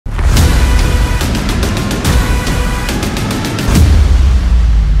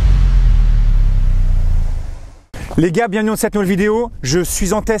Les gars, bienvenue dans cette nouvelle vidéo. Je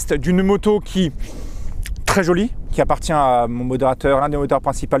suis en test d'une moto qui très jolie, qui appartient à mon modérateur, l'un des modérateurs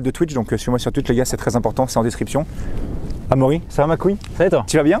principaux de Twitch. Donc suivez-moi sur Twitch les gars, c'est très important, c'est en description. Amaury, ça va ma couille? Ça va toi?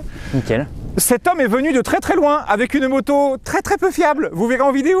 Tu vas bien? Nickel. Cet homme est venu de très loin avec une moto très peu fiable. Vous verrez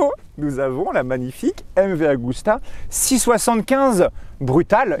en vidéo. Nous avons la magnifique MV Agusta 675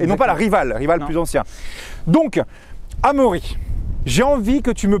 brutale et non pas la rivale plus ancien. Donc, Amaury, j'ai envie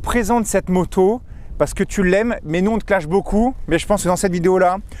que tu me présentes cette moto parce que tu l'aimes, mais nous on te clash beaucoup. Mais je pense que dans cette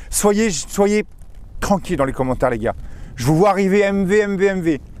vidéo-là, soyez tranquilles dans les commentaires les gars. Je vous vois arriver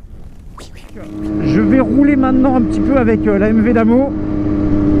MV. Oui. Je vais rouler maintenant un petit peu avec la MV d'Amo.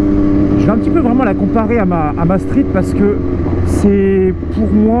 Je vais un petit peu vraiment la comparer à ma Street parce que c'est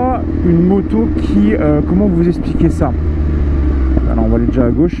pour moi une moto qui, comment vous expliquer ça? Alors on va aller déjà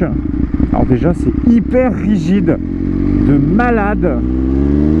à gauche. Alors déjà c'est hyper rigide, de malade.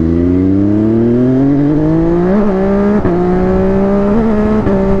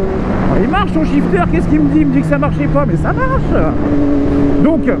 Alors, il marche son shifter, qu'est-ce qu'il me dit? Il me dit que ça marchait pas, mais ça marche.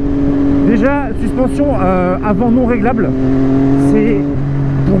 Donc déjà suspension avant non réglable, c'est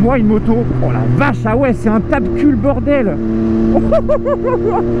pour moi une moto, oh la vache, ah ouais c'est un tape-cul bordel.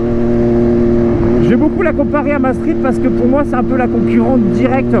 Je vais beaucoup la comparer à ma Street parce que pour moi c'est un peu la concurrente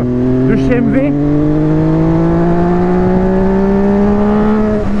directe de chez MV.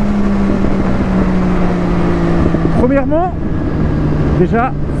 Premièrement,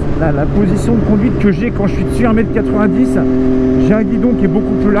 déjà la position de conduite que j'ai quand je suis dessus 1m90, j'ai un guidon qui est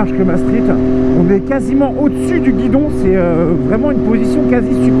beaucoup plus large que ma Street. On est quasiment au-dessus du guidon, c'est vraiment une position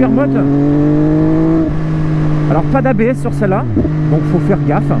quasi super moto. Alors pas d'ABS sur celle-là, donc faut faire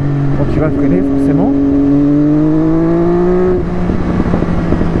gaffe quand tu vas freiner forcément.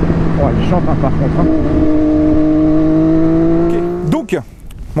 Oh elle chante hein, par contre. Hein. Okay. Donc,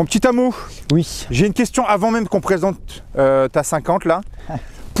 mon petit Amo, oui. J'ai une question avant même qu'on présente ta 50 là.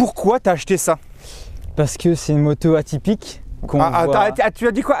 Pourquoi t'as acheté ça? Parce que c'est une moto atypique. Tu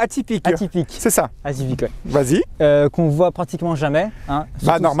as dit quoi? Atypique? Atypique. C'est ça? Atypique, ouais. Vas-y. Qu'on voit pratiquement jamais. Hein,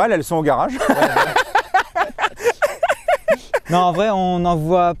 bah normal, elles sont au garage. Non, en vrai, on n'en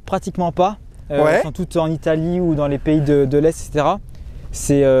voit pratiquement pas. Elles sont toutes en Italie ou dans les pays de l'Est, etc.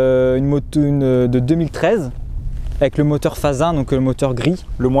 C'est une moto de 2013. Avec le moteur phase 1, donc le moteur gris.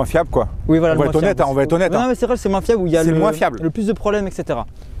 Le moins fiable quoi. Oui voilà. On va être honnête, on va être honnête. Non mais c'est vrai, c'est moins fiable où il y a le plus de problèmes, etc.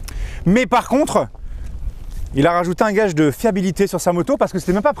 Mais par contre, il a rajouté un gage de fiabilité sur sa moto parce que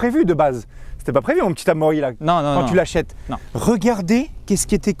c'était même pas prévu de base. C'était pas prévu mon petit Amaury là. Non. Quand tu l'achètes. Regardez qu'est-ce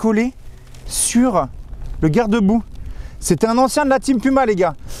qui était collé sur le garde-boue. C'était un ancien de la team Puma les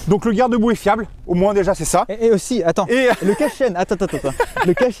gars. Donc le garde-boue est fiable, au moins déjà c'est ça. Et aussi, attends, le cache-chaîne, attends.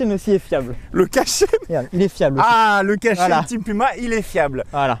 Le cache-chaîne aussi est fiable. Le cache-chaîne, il est fiable aussi. Ah, le cache-chaîne team Puma, il est fiable.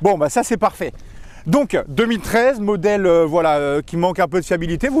 Voilà. Bon bah ça c'est parfait. Donc 2013, modèle qui manque un peu de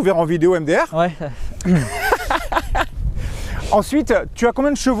fiabilité, vous verrez en vidéo MDR. Ouais. Ensuite, tu as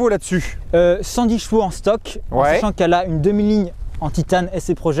combien de chevaux là-dessus? 110 chevaux en stock, en sachant qu'elle a une demi-ligne en titane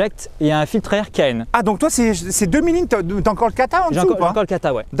SC Project et un filtre à air KN. Ah donc toi c'est demi-ligne, t'as encore le kata en dessous ou pas? J'ai encore le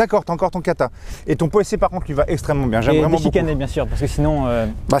kata, ouais. D'accord, t'as encore ton kata. Et ton pot SC par contre lui va extrêmement bien, j'aime vraiment beaucoup. Bien sûr, parce que sinon...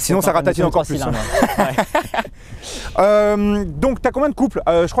 sinon ça ratatine encore plus. Donc t'as combien de couples?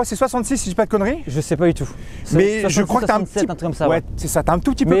 Je crois que c'est 66 si je dis pas de conneries. Je sais pas du tout. Mais je crois que t'as un petit... comme ça, ouais, c'est ça, t'as un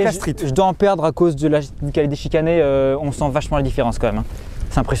tout petit peu la Street. Je dois en perdre à cause du calé des chicanés, on sent vachement la différence quand même. Hein.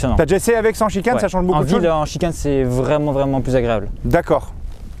 C'est impressionnant. T'as déjà essayé avec sans chicane, ça change beaucoup de choses? En ville, en chicane, c'est vraiment plus agréable. D'accord.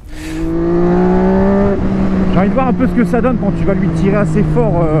 J'ai envie de voir un peu ce que ça donne quand tu vas lui tirer assez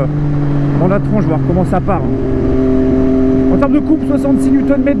fort dans la tronche, voir comment ça part. En termes de couple, 66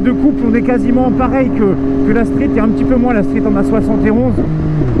 Nm de couple, on est quasiment pareil que la Street, et un petit peu moins, la Street en a 71.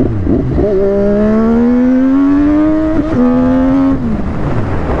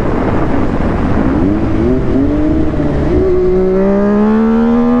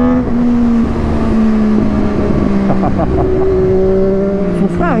 Son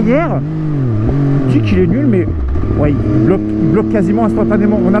frein arrière, je dis qu'il est nul, mais ouais, il bloque quasiment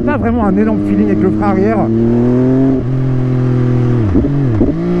instantanément. On n'a pas vraiment un énorme feeling avec le frein arrière.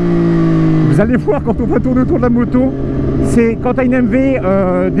 Vous allez voir quand on va tourner autour de la moto, c'est quand tu as une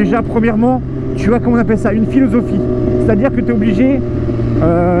MV, déjà premièrement, tu as, comment on appelle ça, une philosophie. C'est-à-dire que tu es obligé,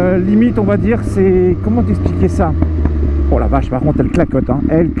 limite on va dire, c'est, comment t'expliquer ça? Oh la vache, par contre elle clacote, hein.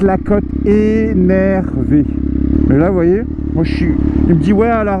 Elle clacote énervée. Mais là vous voyez, moi je suis, il me dit ouais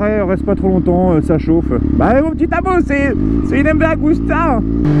à l'arrêt reste pas trop longtemps, ça chauffe. Bah mon petit amo, c'est une MV Agusta.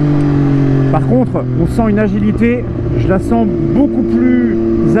 Par contre on sent une agilité, je la sens beaucoup plus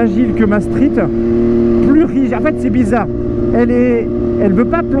agile que ma Street, plus rigide. En fait c'est bizarre, elle veut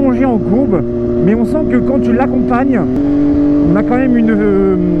pas plonger en courbe, mais on sent que quand tu l'accompagnes, on a quand même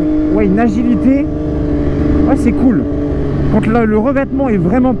une agilité. Ouais, c'est cool. Quand le revêtement est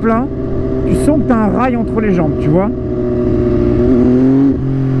vraiment plein, tu sens que tu as un rail entre les jambes, tu vois.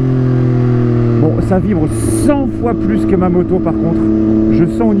 Bon, ça vibre 100 fois plus que ma moto par contre. Je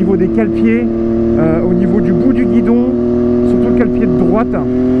sens au niveau des cale-pieds, au niveau du bout du guidon, surtout le cale-pied de droite.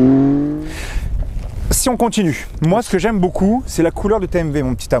 Si on continue, moi ce que j'aime beaucoup, c'est la couleur de TMV,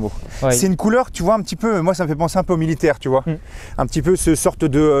 mon petit amo. Ouais. C'est une couleur, tu vois, un petit peu, moi ça me fait penser un peu au militaire, tu vois. Un petit peu ce sorte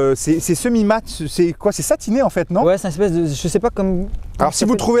de, c'est semi-mat, c'est quoi, c'est satiné en fait, non? Ouais, c'est une espèce de, je sais pas comme... Alors si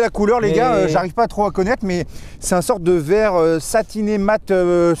vous trouvez la couleur, les gars, j'arrive pas trop à connaître, mais c'est un sorte de vert satiné mat,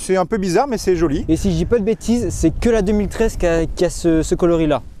 c'est un peu bizarre, mais c'est joli. Et si je dis pas de bêtises, c'est que la 2013 qui a ce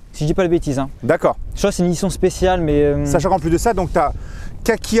coloris-là. Si je dis pas de bêtises. Hein. D'accord. Je crois que c'est une édition spéciale, mais... Sachant qu'en plus de ça, donc tu as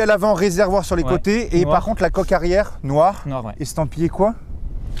kaki à l'avant, réservoir sur les côtés, et par contre la coque arrière, noire, estampillé quoi?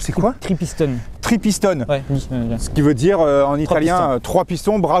 C'est quoi? Tripiston. Tripiston. Ouais. Ce qui veut dire en italien 3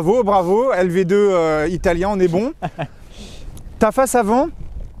 pistons. Bravo, bravo. LV2 italien, on est bon. Ta face avant,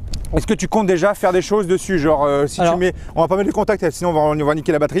 est-ce que tu comptes déjà faire des choses dessus? Genre si tu mets, on va pas mettre les contacts, sinon on va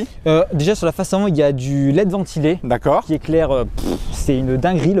niquer la batterie. Déjà sur la face avant, il y a du LED ventilé. D'accord. Qui éclaire, c'est une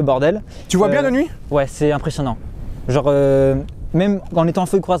dinguerie le bordel. Tu vois bien de nuit? Ouais, c'est impressionnant. Genre même en étant en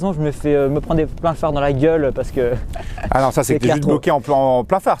feu de croisement, je me fais me prendre des pleins phares dans la gueule parce que... Ah non, ça c'est que t'es juste bloqué en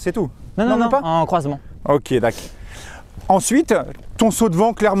plein phare, c'est tout? Non, pas en croisement. Ok, d'accord. Ensuite, ton saut de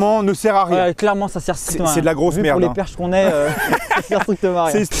vent clairement ne sert à rien. Clairement, ça sert strictement à rien. C'est de la grosse merde. Pour les perches qu'on est, ça sert strictement à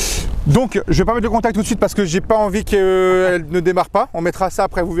rien. Donc, je vais pas mettre le contact tout de suite parce que j'ai pas envie qu'elle ne démarre pas. On mettra ça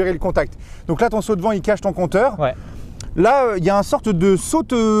après, vous verrez le contact. Donc là, ton saut de vent, il cache ton compteur. Ouais. Là, il y a un sorte de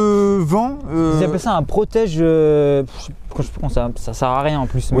saute-vent. Ils appellent ça un protège. Ça sert à rien en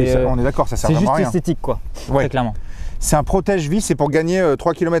plus. Oui, mais on est d'accord, ça sert vraiment à rien. C'est juste esthétique, quoi. Ouais. Très clairement. C'est un protège-vis, c'est pour gagner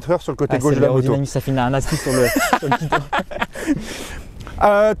 3 km/h sur le côté gauche de la moto. Ça finit un assis sur le guidon.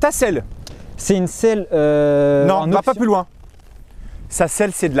 Ta selle. C'est une selle. Non, va pas plus loin. Sa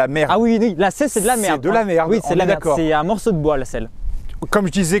selle, c'est de la merde. Ah oui, la selle, c'est de la merde. C'est de la merde. Oui, c'est de la merde. C'est un morceau de bois, la selle. Comme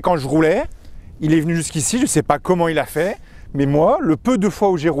je disais quand je roulais, il est venu jusqu'ici, je ne sais pas comment il a fait, mais moi, le peu de fois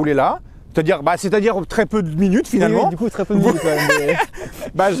où j'ai roulé là, c'est-à-dire très peu de minutes finalement. Oui, du coup, très peu de minutes quand même.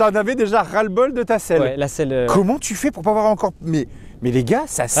 Mais... j'en avais déjà ras-le-bol de ta selle. Ouais, la selle. Comment tu fais pour pas avoir encore. Mais les gars,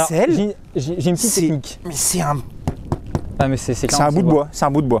 ça selle. J'ai une petite technique. Mais c'est un. Ah, mais c'est un bout de bois. C'est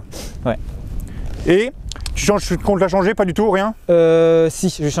un bout de bois. Ouais. Et tu comptes la changer? Pas du tout, rien?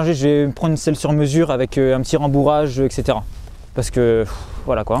 Si, je vais changer. Je vais prendre une selle sur mesure avec un petit rembourrage, etc. Parce que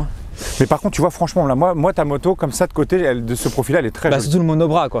voilà quoi. Mais par contre, tu vois, franchement, là, moi ta moto, comme ça de côté, de ce profil-là, elle est très jolie. Surtout le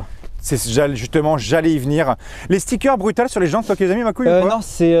monobras, quoi. Justement, j'allais y venir. Les stickers brutales sur les jantes, toi qui les as mis, ma couille? Non,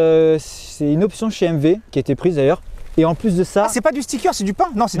 c'est une option chez MV qui a été prise d'ailleurs. Et en plus de ça. Ah, c'est pas du sticker, c'est du pain?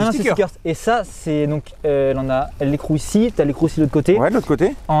 Non, c'est du sticker. Et ça, c'est donc. Elle l'écrou ici, tu as l'écrou aussi de l'autre côté. Ouais, de l'autre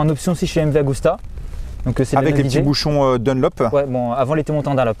côté. En option aussi chez MV Agusta. Donc, avec les petits bouchons Dunlop. Ouais, bon, avant il était monté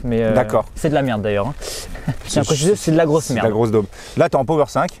en Dunlop, mais d'accord. C'est de la merde d'ailleurs. Hein. C'est de la grosse merde. C'est de la grosse daube. Là, tu es en Power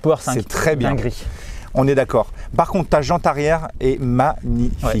 5. Power 5. C'est très bien. Gris. On est d'accord. Par contre, ta jante arrière est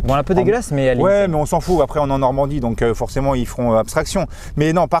magnifique. Ouais. Bon, un peu dégueulasse, mais elle est. Ouais, mais on s'en fout. Après, on est en Normandie, donc forcément, ils feront abstraction.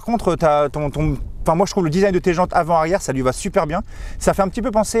 Mais non, par contre, Enfin, moi, je trouve le design de tes jantes avant-arrière, ça lui va super bien. Ça fait un petit peu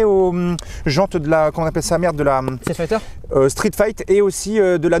penser aux jantes de la. Comment on appelle ça, merde, de la. Street Fighter. Street Fight et aussi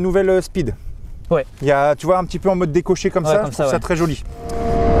de la nouvelle Speed. Ouais. Il y a, tu vois, un petit peu en mode décoché comme ça, je trouve ça très joli.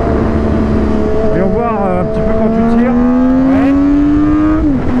 Et on voit un petit peu quand tu tires. Ouais.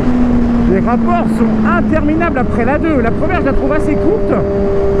 Les rapports sont interminables après la 2. La première, je la trouve assez courte.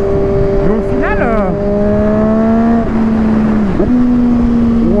 Mais au final,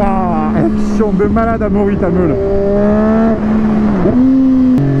 waouh, action de malade à Maury ta meule.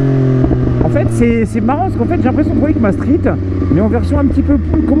 En fait, c'est marrant parce qu'en fait, j'ai l'impression de trouver que ma street, mais en version un petit peu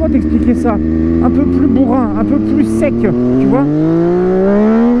plus, comment t'expliquer ça? Un peu plus bourrin, un peu plus sec, tu vois?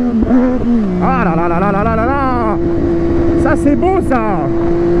 Ah là là là là là là là là! Ça, c'est beau, ça!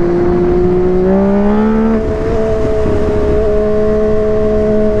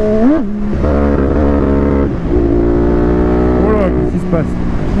 Oh là, qu'est-ce qui se passe?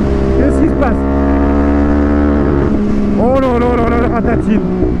 Qu'est-ce qui se passe? Oh là là là là, la ratatine!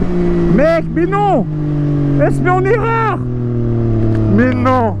 Mec, mais non! Elle se met en erreur! Mais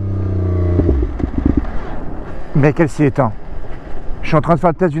non! Mec, elle s'est éteinte. Je suis en train de faire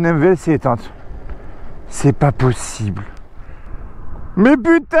le test d'une MV, elle s'est éteinte. C'est pas possible. Mais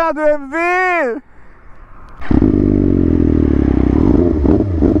putain de MV!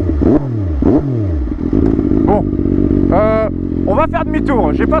 Bon, on va faire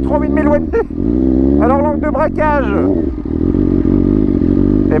demi-tour. J'ai pas trop envie de m'éloigner. Alors, l'angle de braquage,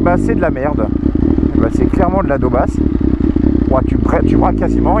 eh ben, c'est de la merde. Bah, c'est clairement de la daubasse. Ouais, tu braques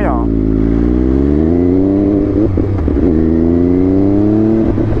quasiment rien. Hein.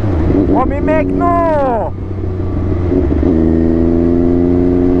 Oh mais mec, non!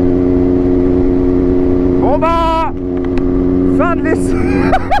 Bon bah, fin de l'essai.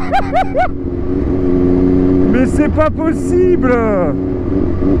 Mais c'est pas possible.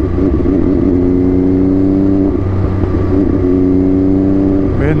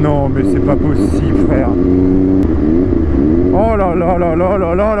 Mais non, mais c'est pas possible, frère. Oh là là là là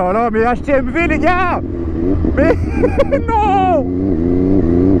là là là là, mais HTMV les gars. Mais non.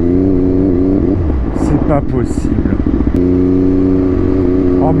 C'est pas possible.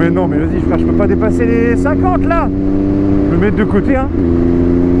 Oh mais non, mais vas-y frère, je peux pas dépasser les 50 là. Je vais mettre de côté hein.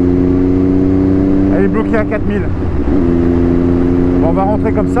 Elle est bloquée à 4000. Bon, on va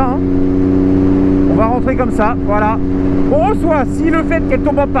rentrer comme ça hein. On va rentrer comme ça, voilà. On reçoit, si le fait qu'elle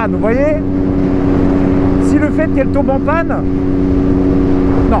tombe en panne, vous voyez. Si le fait qu'elle tombe en panne.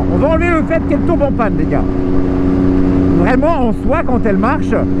 Non, on va enlever le fait qu'elle tombe en panne les gars. Vraiment en soi quand elle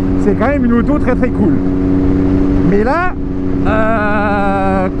marche, c'est quand même une auto très très cool. Mais là,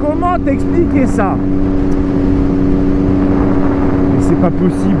 comment t'expliquer ça? Mais c'est pas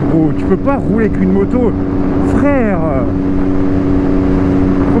possible gros, tu peux pas rouler avec une moto, frère.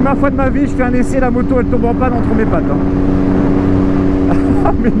 Première fois de ma vie, je fais un essai, la moto elle tombe en panne entre mes pattes. Hein.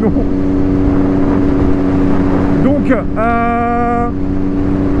 Ah mais non. Donc,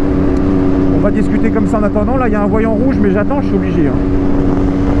 on va discuter comme ça en attendant. Là, il y a un voyant rouge, mais j'attends, je suis obligé. Hein.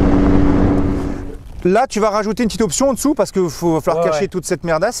 Là, tu vas rajouter une petite option en dessous parce qu'il va falloir cacher toute cette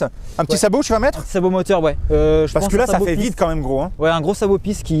merdasse. Un petit sabot, tu vas mettre? Sabot moteur, ouais. Parce que là, ça fait vide quand même, gros. Hein. Ouais, un gros sabot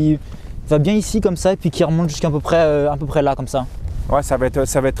piste qui va bien ici, comme ça, et puis qui remonte jusqu'à à peu près là, comme ça. Ouais, ça va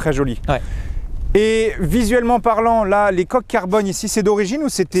être très joli. Ouais. Et visuellement parlant, là, les coques carbone ici, c'est d'origine ou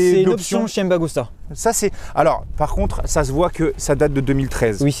c'était C'est une option chez AGUSTA. Ça, c'est. Alors, par contre, ça se voit que ça date de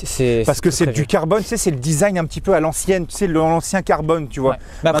 2013. Oui, c'est. Parce que c'est du carbone, tu sais, c'est le design un petit peu à l'ancienne, tu sais, l'ancien carbone, tu vois.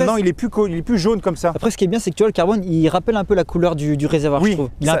 Ouais. Après, maintenant, il est plus jaune comme ça. Après, ce qui est bien, c'est que tu vois, le carbone, il rappelle un peu la couleur du réservoir, je trouve.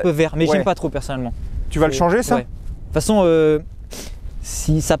 Il est un peu vert, mais j'aime pas trop personnellement. Tu vas le changer, ça? Ouais. De toute façon,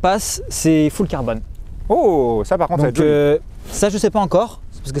 si ça passe, c'est full carbone. Oh, ça par contre, donc, ça va être joli. Ça, je sais pas encore.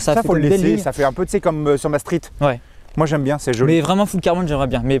 Parce que ça fait faut le laisser, belle ça fait un peu, tu sais, comme sur ma street. Ouais. Moi, j'aime bien, c'est joli. Mais vraiment full carbone, j'aimerais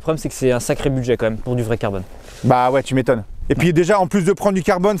bien. Mais le problème, c'est que c'est un sacré budget quand même pour du vrai carbone. Bah ouais, tu m'étonnes. Et puis déjà, en plus de prendre du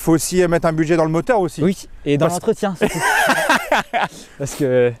carbone, faut aussi mettre un budget dans le moteur aussi. Oui, et dans l'entretien. Parce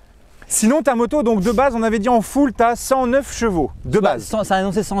que. Sinon, ta moto, donc de base, on avait dit en full, tu as 109 chevaux. De base. Ça a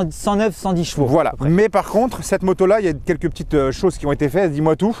annoncé 109, 110 chevaux. Voilà. Mais par contre, cette moto-là, il y a quelques petites choses qui ont été faites.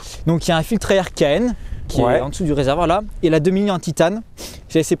 Dis-moi tout. Donc, il y a un filtre à air KN qui est en dessous du réservoir là. Et la demi-ligne en titane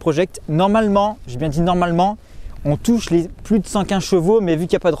chez AC Project. Normalement, j'ai bien dit normalement, on touche les plus de 115 chevaux. Mais vu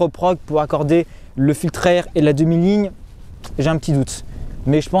qu'il n'y a pas de reproc pour accorder le filtre à air et la demi-ligne, j'ai un petit doute.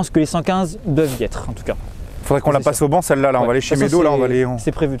 Mais je pense que les 115 doivent y être en tout cas. Faudrait qu'on la passe au banc celle-là, on va aller chez Médo, là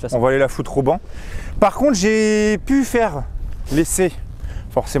c'est prévu de toute façon. On va aller la foutre au banc. Par contre, j'ai pu faire l'essai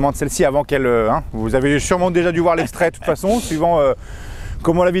forcément de celle-ci avant qu'elle. Vous avez sûrement déjà dû voir l'extrait de toute façon, suivant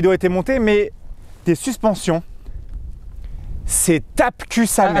comment la vidéo a été montée, mais tes suspensions, c'est tape-cul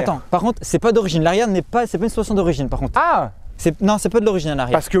sa mère. Attends, par contre, c'est pas d'origine. L'arrière c'est pas une suspension d'origine par contre. Ah, non, c'est pas de l'origine à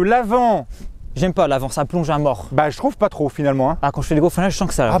l'arrière. Parce que l'avant. J'aime pas l'avant, ça plonge à mort. Bah je trouve pas trop finalement. Hein. Ah, quand je fais les gros freinages, je sens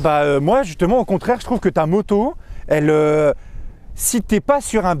que ça. Ah bah moi justement au contraire, je trouve que ta moto, elle, si t'es pas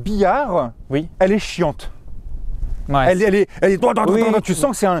sur un billard, elle est chiante. Ouais, elle est tu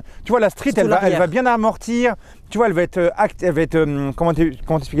sens que c'est un. Tu vois la street, elle va bien amortir. Tu vois, elle va être comment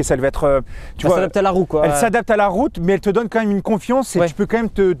t'expliquer ça? Elle va être. Elle s'adapte à la roue quoi. Elle s'adapte à la route, mais elle te donne quand même une confiance et tu peux quand même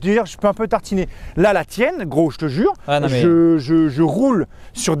te dire, je peux un peu tartiner. Là, la tienne, gros, je te jure, je roule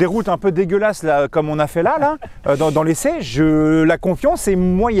sur des routes un peu dégueulasses là, comme on a fait là, dans l'essai. La confiance est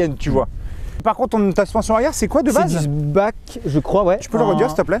moyenne, tu vois. Par contre, ta suspension arrière, c'est quoi de base? C'est du back, je crois, ouais. Tu peux le redire,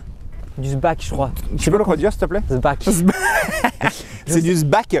 s'il te plaît? Du back, je crois. Tu peux le redire, s'il te plaît? Back. C'est du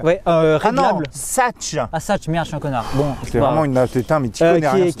back. Ouais, réglable. Ah non, Satch. Ah, Satch, merde, je suis un connard. Bon, c'est vraiment une putain, mais tu connais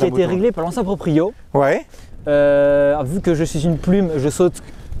rien. Qui a été réglé par l'ancien proprio. Ouais. Vu que je suis une plume, je saute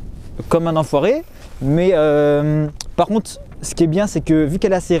comme un enfoiré. Mais par contre, ce qui est bien, c'est que vu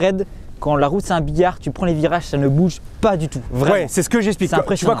qu'elle est assez raide, quand la route c'est un billard, tu prends les virages, ça ne bouge pas du tout. Vraiment. Ouais, c'est ce que j'explique.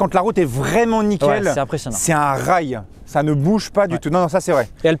 Tu vois, quand la route est vraiment nickel, c'est impressionnant. C'est un rail. Ça ne bouge pas du tout. Non, ça c'est vrai.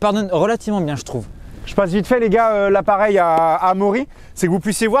 Et elle pardonne relativement bien, je trouve. Je passe vite fait, les gars, l'appareil à Amaury. C'est que vous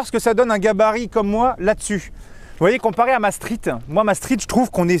puissiez voir ce que ça donne un gabarit comme moi là-dessus. Vous voyez, comparé à ma street, moi, ma street, je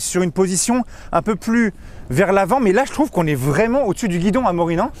trouve qu'on est sur une position un peu plus vers l'avant. Mais là, je trouve qu'on est vraiment au-dessus du guidon,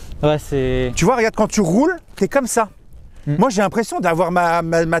 Amaury, non? Ouais, c'est. Tu vois, regarde, quand tu roules, t'es comme ça. Moi, j'ai l'impression d'avoir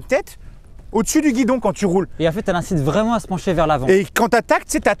ma tête au-dessus du guidon quand tu roules. Et en fait, elle incite vraiment à se pencher vers l'avant. Et quand tu attaques,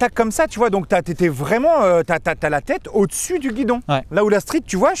 tu sais, tu attaques comme ça, tu vois. Donc, tu as vraiment, t'as la tête au-dessus du guidon. Ouais. Là où la street,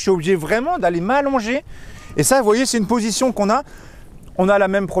 tu vois, je suis obligé vraiment d'aller m'allonger. Et ça, vous voyez, c'est une position qu'on a. On a la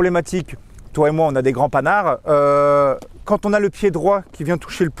même problématique. Toi et moi, on a des grands panards. Quand on a le pied droit qui vient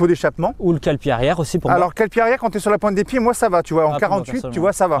toucher le pot d'échappement. Ou le cale-pied arrière aussi pour moi. Alors, cale-pied arrière, quand tu es sur la pointe des pieds, moi, ça va, tu vois. En 48, tu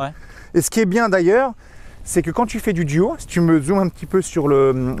vois, ça va. Ouais. Et ce qui est bien d'ailleurs, c'est que quand tu fais du duo, si tu me zoomes un petit peu sur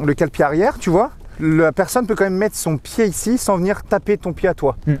le cale-pied arrière, tu vois, la personne peut quand même mettre son pied ici sans venir taper ton pied à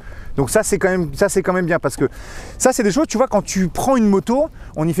toi. Donc ça c'est quand même bien parce que ça c'est des choses, tu vois, quand tu prends une moto,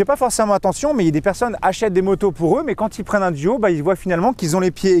 on n'y fait pas forcément attention, mais il y a des personnes qui achètent des motos pour eux, mais quand ils prennent un duo, bah, ils voient finalement qu'ils ont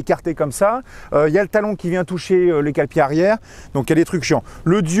les pieds écartés comme ça. Il y a le talon qui vient toucher le cale-pied arrière, donc il y a des trucs chiants.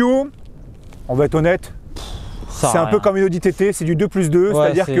 Le duo, on va être honnête, c'est un peu comme une Audi TT, c'est du 2+2, ouais,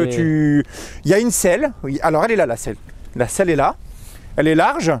 c'est-à-dire que il y a une selle, alors elle est là la selle. La selle est là, elle est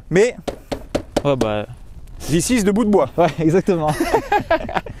large, mais ouais, bah... this is de bout de bois. Ouais, exactement.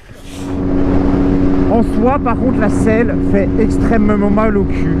 En soi, par contre, la selle fait extrêmement mal au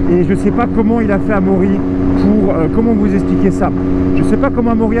cul. Et je sais pas comment il a fait Amaury pour... comment vous expliquer ça? Je sais pas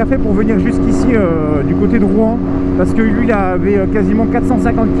comment Amaury a fait pour venir jusqu'ici du côté de Rouen. Parce que lui, il avait quasiment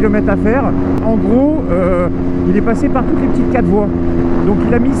 450 km à faire. En gros, il est passé par toutes les petites 4 voies. Donc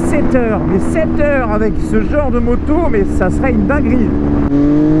il a mis 7 heures. Mais 7 heures avec ce genre de moto, mais ça serait une dinguerie.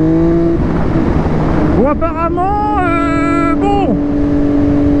 Bon, apparemment, bon,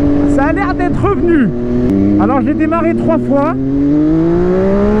 ça a l'air d'être revenu. Alors j'ai démarré 3 fois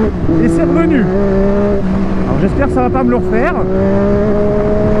et c'est revenu. Alors j'espère que ça va pas me le refaire.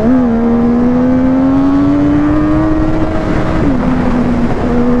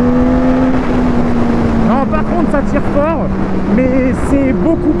 Non, par contre ça tire fort, mais c'est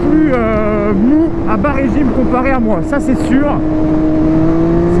beaucoup plus mou à bas régime comparé à moi, ça c'est sûr.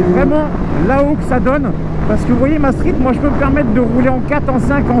 C'est vraiment là-haut que ça donne. Parce que vous voyez ma street, moi je peux me permettre de rouler en 4, en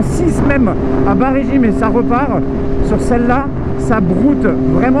 5, en 6 même à bas régime et ça repart. Sur celle-là, ça broute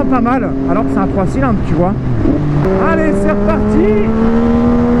vraiment pas mal, alors que c'est un 3 cylindres, tu vois. Allez, c'est reparti.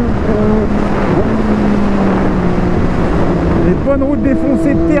 Les bonnes routes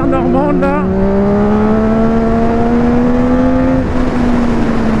défoncées de terre normande là.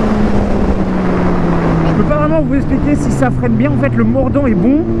 Je peux pas vraiment vous expliquer si ça freine bien. En fait, le mordant est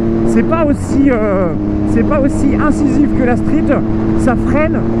bon. C'est pas aussi incisif que la street. Ça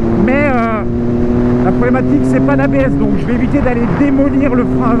freine, mais la problématique c'est pas l'ABS. Donc je vais éviter d'aller démolir le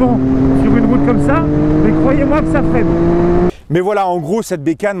frein avant sur une route comme ça. Mais croyez-moi que ça freine. Mais voilà, en gros, cette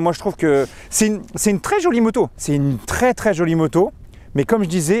bécane, moi je trouve que c'est une très jolie moto. C'est une très très jolie moto. Mais comme je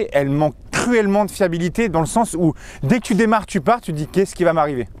disais, elle manque cruellement de fiabilité dans le sens où dès que tu démarres, tu pars, tu te dis qu'est-ce qui va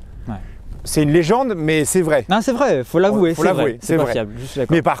m'arriver. Ouais. C'est une légende, mais c'est vrai. Non, c'est vrai, faut l'avouer, c'est vrai. C'est pas fiable, je suis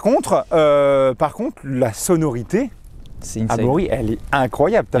d'accord. Mais par contre, la sonorité, Amaury, elle est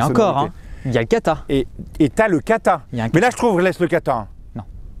incroyable. Ta sonorité. Encore, hein, il y a le kata. Et t'as le kata. Mais là, je trouve, laisse le kata. Hein. Non.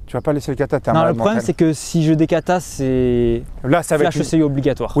 Tu vas pas laisser le kata, t'es un malade mental. Le problème, c'est que si je décata, c'est là, ça va flash ECU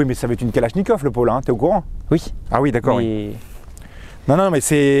obligatoire. Oui, mais ça va être une Kalachnikov, le pôle, hein, t'es au courant? Oui. Ah oui, d'accord. Mais... oui. Non, mais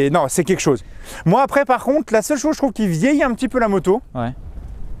c'est quelque chose. Moi, après, par contre, la seule chose, je trouve qui vieillit un petit peu la moto. Ouais.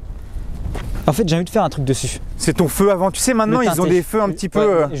 En fait, j'ai envie de faire un truc dessus. C'est ton feu avant. Tu sais, maintenant, ils ont des feux un petit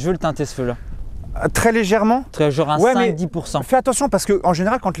peu... Je veux le teinter, ce feu-là. Très légèrement. Genre un 5-10%. Fais attention parce qu'en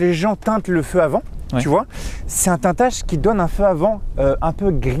général, quand les gens teintent le feu avant, tu vois, c'est un teintage qui donne un feu avant un peu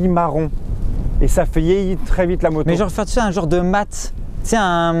gris-marron. Et ça fait vieillir très vite la moto. Mais genre faire tu sais, un genre de mat. Tu sais,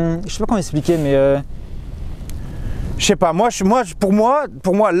 je sais pas comment expliquer, mais... Je sais pas, pour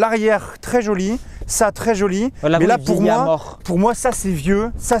moi l'arrière très joli, ça très joli, mais là pour moi ça c'est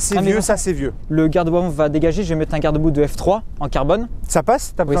vieux, ça c'est vieux, ça c'est vieux. Le garde-boue va dégager, je vais mettre un garde-boue de F3 en carbone. Ça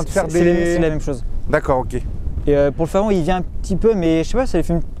passe? T'as besoin de faire des... C'est la même chose. D'accord, ok. Et pour le faire avant il vient un petit peu, mais je sais pas, ça lui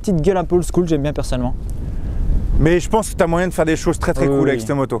fait une petite gueule un peu old school, j'aime bien personnellement. Mais je pense que tu as moyen de faire des choses très cool avec cette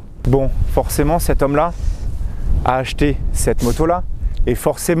moto. Bon, forcément cet homme-là a acheté cette moto-là et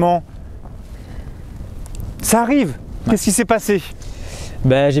forcément ça arrive. Qu'est-ce qui s'est passé?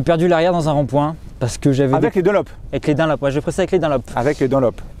 Ben, j'ai perdu l'arrière dans un rond-point parce que j'avais... Avec les Dunlop? Avec les Dunlop, ouais, je précise avec les Dunlop. Avec les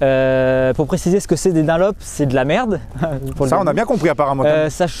Dunlop. Pour préciser ce que c'est des Dunlop, c'est de la merde. Ça, on a bien compris apparemment.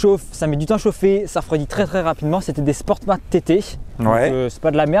 Ça chauffe, ça met du temps à chauffer, ça refroidit très rapidement. C'était des Sportmat TT, ouais. C'est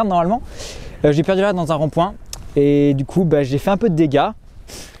pas de la merde normalement. J'ai perdu l'arrière dans un rond-point et du coup, j'ai fait un peu de dégâts.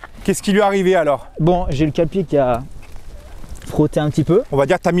 Qu'est-ce qui lui est arrivé alors? Bon, j'ai le cale-pied qui a... frotté un petit peu. On va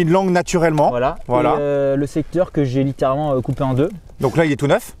dire que tu as mis de l'angle naturellement. Voilà. Et le secteur que j'ai littéralement coupé en deux. Donc là il est tout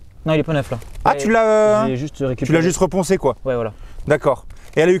neuf? Non, il est pas neuf là. Ah, tu l'as juste récupéré. Tu l'as juste reponcé quoi? Ouais, voilà. D'accord.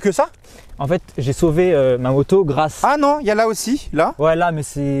 Et elle a eu que ça? En fait, j'ai sauvé ma moto grâce... Ah non, il y a là aussi, là. Ouais, là, mais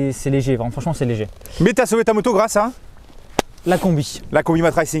c'est léger, franchement, c'est léger. Mais tu as sauvé ta moto grâce à la combi. La combi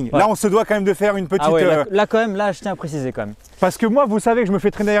Mat Racing. Ouais. Là, on se doit quand même de faire une petite... Ah ouais, là, quand même, là, je tiens à préciser quand même. Parce que moi, vous savez que je me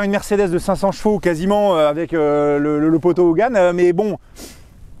fais traîner derrière une Mercedes de 500 chevaux quasiment avec le poteau Hogan. Mais bon,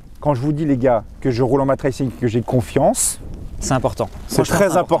 quand je vous dis, les gars, que je roule en Mat Racing, que j'ai confiance... C'est important. C'est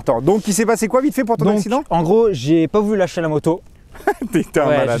très important. Donc, il s'est passé quoi vite fait pour ton accident? En gros, j'ai pas voulu lâcher la moto. T'es un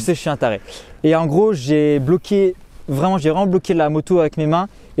malade. Je sais, je suis un taré. Et en gros, j'ai vraiment bloqué la moto avec mes mains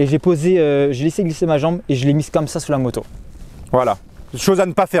et j'ai laissé glisser ma jambe et je l'ai mise comme ça sous la moto. Voilà. Chose à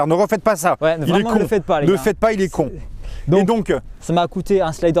ne pas faire. Ne refaites pas ça. Ouais, il est con. Ne le faites pas, les gars. Ne le faites pas, il est con. Donc, ça m'a coûté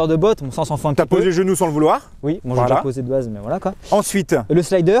un slider de botte. Bon, ça, on s'en fout un petit peu. T'as posé le genou sans le vouloir? Oui, moi j'ai déjà posé de base, mais voilà quoi. Ensuite, le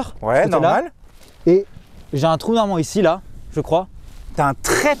slider. Ouais, normal. Là, et j'ai un trou normand ici, là, je crois. T'as un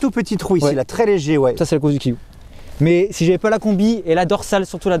très tout petit trou ici, là, très léger, ouais. Ça, c'est la cause du kiou. Mais si j'avais pas la combi et la dorsale,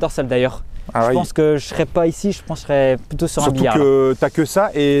 surtout la dorsale d'ailleurs, je pense que je serais pas ici, je pense que je serais plutôt sur un billard. Surtout que t'as que ça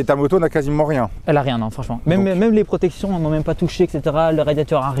et ta moto n'a quasiment rien. Elle a rien, non, franchement. Même les protections, on n'en même pas touché, etc. Le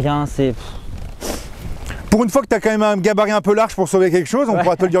radiateur a rien, c'est... Pour une fois que t'as quand même un gabarit un peu large pour sauver quelque chose, on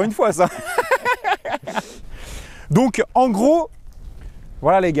pourra te le dire une fois, ça. Donc, en gros,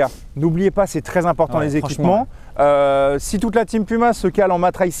 voilà les gars, n'oubliez pas, c'est très important les équipements. Si toute la team Puma se cale en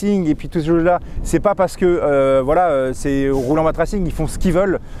mat racing et puis tout ce jeu-là, c'est pas parce que c'est roulant mat racing, ils font ce qu'ils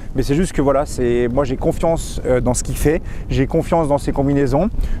veulent, mais c'est juste que voilà, moi j'ai confiance dans ce qu'il fait, j'ai confiance dans ses combinaisons,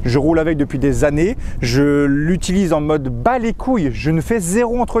 je roule avec depuis des années, je l'utilise en mode bas les couilles, je ne fais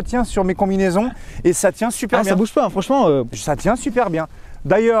zéro entretien sur mes combinaisons et ça tient super bien. Ça bouge pas, hein, franchement. Ça tient super bien.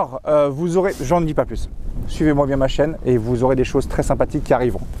 D'ailleurs, vous aurez, j'en dis pas plus, suivez-moi bien ma chaîne et vous aurez des choses très sympathiques qui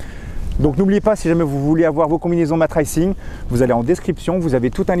arriveront. Donc n'oubliez pas, si jamais vous voulez avoir vos combinaisons mat racing, vous allez en description, vous avez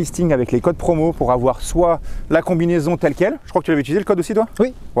tout un listing avec les codes promo pour avoir soit la combinaison telle quelle, je crois que tu l'avais utilisé le code aussi toi?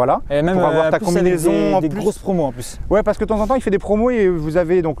 Oui. Voilà, et même pour avoir ta combinaison des grosses promos en plus. Ouais, parce que de temps en temps il fait des promos et vous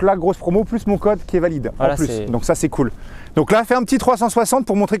avez donc la grosse promo plus mon code qui est valide en plus, donc ça c'est cool. Donc là, fais un petit 360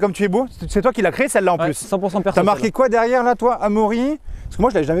 pour montrer comme tu es beau, c'est toi qui l'as créé celle-là en plus. 100% perso. T'as marqué quoi derrière là toi, Amaury? Parce que moi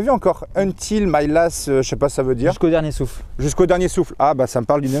je l'avais jamais vu encore. Until my last, je sais pas ce que ça veut dire. Jusqu'au dernier souffle. Jusqu'au dernier souffle. Ah bah ça me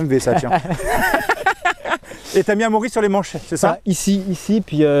parle d'une MV ça tiens. Et t'as mis Amaury sur les manches, c'est ça? Ici,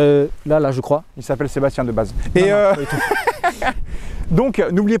 puis là je crois. Il s'appelle Sébastien de base. Et donc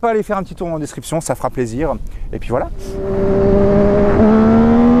n'oubliez pas d'aller faire un petit tour en description, ça fera plaisir. Et puis voilà.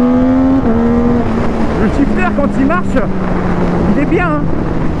 Le shifter quand il marche, il est bien. Hein,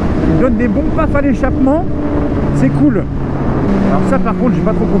 il donne des bons pafs à l'échappement, c'est cool. Alors ça par contre j'ai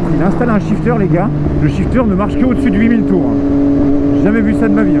pas trop compris, il a installé un shifter les gars, le shifter ne marche que au-dessus de 8000 tours. J'ai jamais vu ça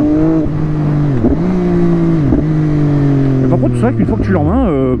de ma vie. Mais par contre c'est vrai qu'une fois que tu l'as en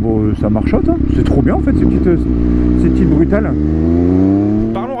main, bon, ça marchote, hein. C'est trop bien en fait ces petites brutales.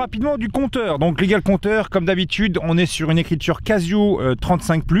 Parlons rapidement du compteur. Donc légal compteur, comme d'habitude, on est sur une écriture Casio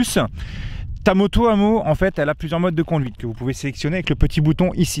 35+. Ta moto Amo, en fait, elle a plusieurs modes de conduite que vous pouvez sélectionner avec le petit bouton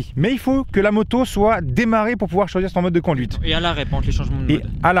ici. Mais il faut que la moto soit démarrée pour pouvoir choisir son mode de conduite. Et à l'arrêt, pendant les changements de mode. Et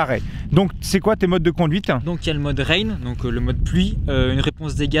à l'arrêt. Donc, c'est quoi tes modes de conduite? Donc, il y a le mode rain, donc le mode pluie, une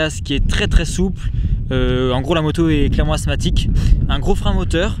réponse des gaz qui est très souple. En gros, la moto est clairement asthmatique. Un gros frein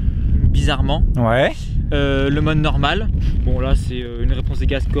moteur, bizarrement. Ouais. Le mode normal. Bon, là, c'est une réponse des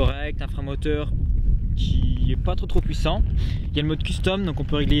gaz correcte, un frein moteur qui est pas trop puissant. Il y a le mode custom, donc on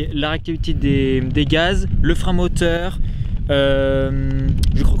peut régler la réactivité des gaz, le frein moteur.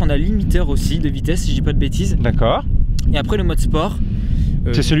 Je crois qu'on a limiteur aussi de vitesse, si je dis pas de bêtises. D'accord. Et après le mode sport.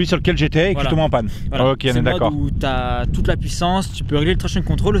 C'est celui sur lequel j'étais et qui tombe en panne. Voilà. Ok, on est d'accord. C'est le mode où tu as toute la puissance, tu peux régler le traction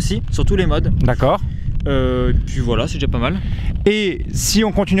control aussi, sur tous les modes. D'accord. Puis voilà, c'est déjà pas mal. Et si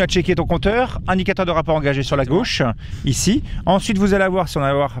on continue à checker ton compteur, indicateur de rapport engagé sur la gauche, ici. Ensuite, vous allez avoir, si on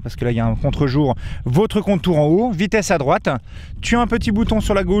va voir, parce que là il y a un contre-jour, votre compte-tour en haut, vitesse à droite. Tu as un petit bouton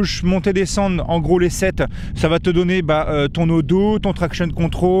sur la gauche, monter, descendre, en gros les 7, ça va te donner ton odo, ton traction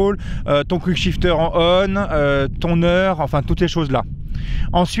control, ton quick shifter en on, ton heure, enfin toutes les choses là.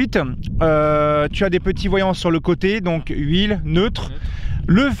 Ensuite, tu as des petits voyants sur le côté, donc huile, neutre.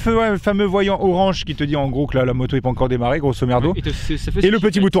 Le fameux voyant orange qui te dit en gros que là, la moto n'est pas encore démarrée, grosso merdo. Et le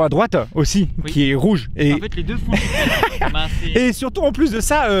petit bouton à droite aussi, qui est rouge. Et... En fait, les deux font. Et surtout, en plus de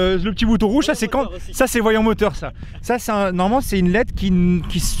ça, le petit bouton rouge, ça c'est quand ça c'est voyant moteur, ça. Ça, normalement, c'est une LED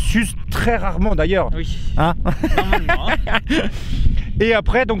qui s'use très rarement d'ailleurs. Oui. Hein, normalement. Et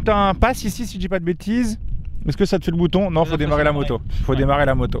après, donc tu as un pass ici, si je dis pas de bêtises. Est-ce que ça te fait le bouton? Non, faut démarrer la moto. Faut démarrer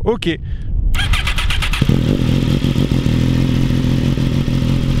la moto. Ok.